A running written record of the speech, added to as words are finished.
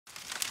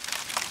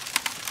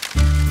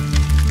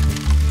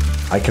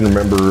I can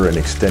remember an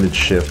extended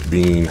shift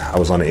being, I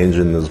was on an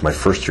engine, this was my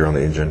first year on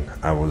the engine.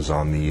 I was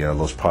on the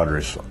Los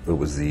Padres, it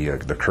was the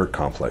Kirk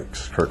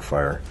complex, Kirk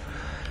Fire.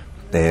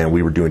 And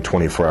we were doing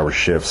 24-hour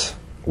shifts.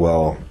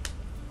 Well,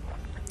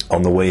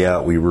 on the way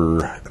out, we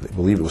were, I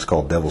believe it was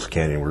called Devil's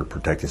Canyon, we were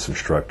protecting some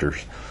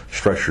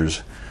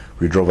structures.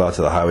 We drove out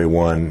to the Highway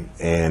 1,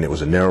 and it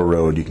was a narrow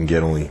road. You can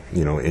get only,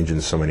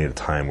 engines so many at a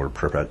time. We're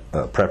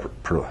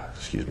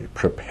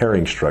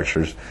preparing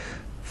structures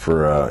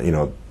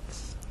for,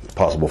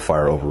 possible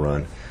fire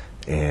overrun.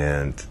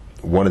 And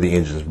one of the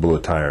engines blew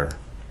a tire,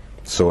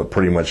 so it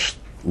pretty much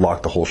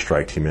locked the whole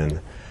strike team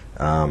in.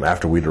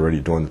 After we'd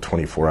already done the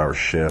 24-hour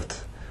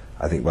shift,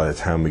 I think by the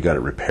time we got it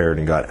repaired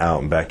and got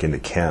out and back into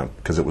camp,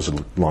 because it was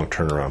a long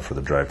turnaround for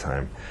the drive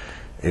time,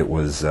 it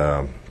was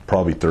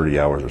probably 30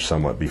 hours or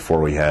somewhat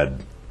before we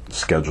had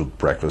scheduled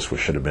breakfast,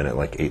 which should have been at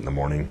like 8 in the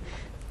morning.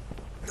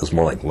 It was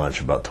more like lunch,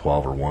 about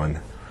 12 or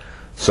 1.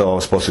 So I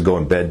was supposed to go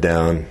and bed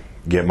down,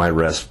 get my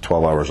rest,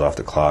 12 hours off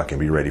the clock, and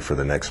be ready for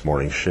the next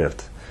morning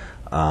shift.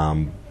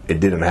 It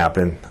didn't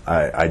happen.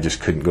 I just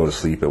couldn't go to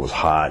sleep. It was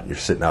hot. You're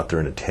sitting out there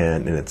in a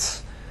tent, and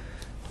it's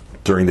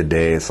during the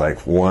day. It's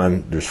like,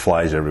 one, there's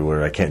flies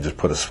everywhere. I can't just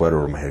put a sweater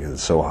over my head because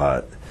it's so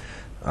hot.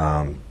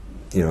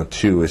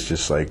 Two, it's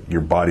just like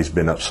your body's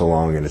been up so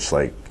long, and it's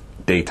like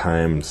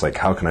daytime. It's like,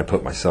 how can I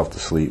put myself to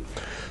sleep?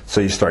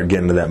 So you start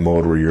getting to that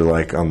mode where you're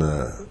like on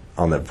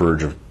that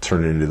verge of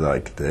turning into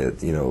like the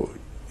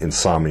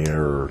insomnia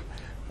or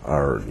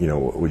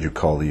what would you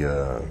call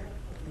the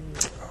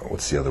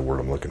what's the other word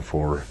I'm looking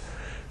for?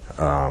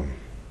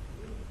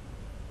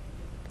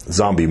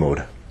 Zombie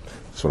mode.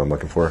 That's what I'm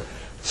looking for.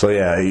 So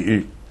yeah,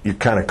 you're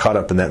kind of caught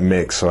up in that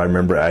mix. So I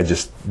remember I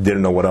just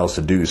didn't know what else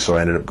to do, so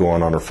I ended up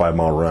going on a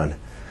 5-mile run.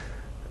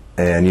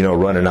 And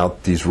running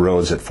out these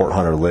roads at Fort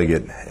Hunter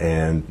Liggett,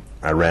 and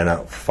I ran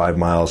out 5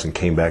 miles and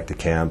came back to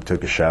camp,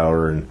 took a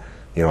shower, and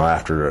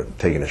after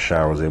taking a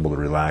shower, I was able to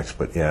relax.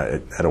 But yeah,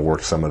 it had to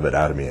work some of it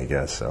out of me, I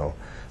guess. So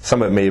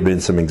some of it may have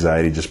been some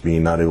anxiety, just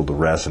being not able to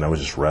rest, and I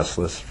was just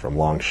restless from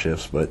long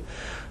shifts. But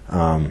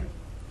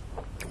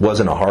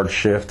wasn't a hard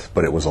shift,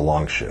 but it was a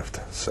long shift.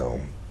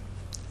 So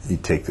you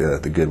take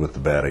the good with the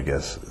bad, I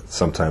guess.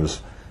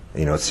 Sometimes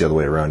it's the other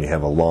way around. You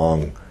have a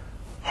long,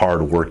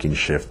 hard working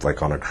shift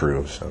like on a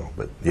crew. So,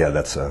 but yeah,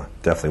 that's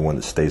definitely one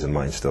that stays in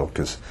mind still,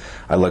 because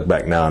I look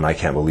back now and I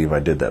can't believe I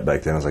did that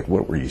back then. I was like,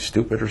 what, were you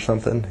stupid or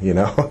something?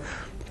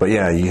 But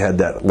yeah, you had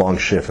that long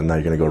shift, and now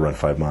you're going to go run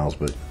 5 miles.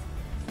 But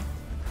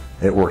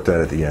it worked out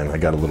at the end. I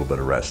got a little bit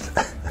of rest.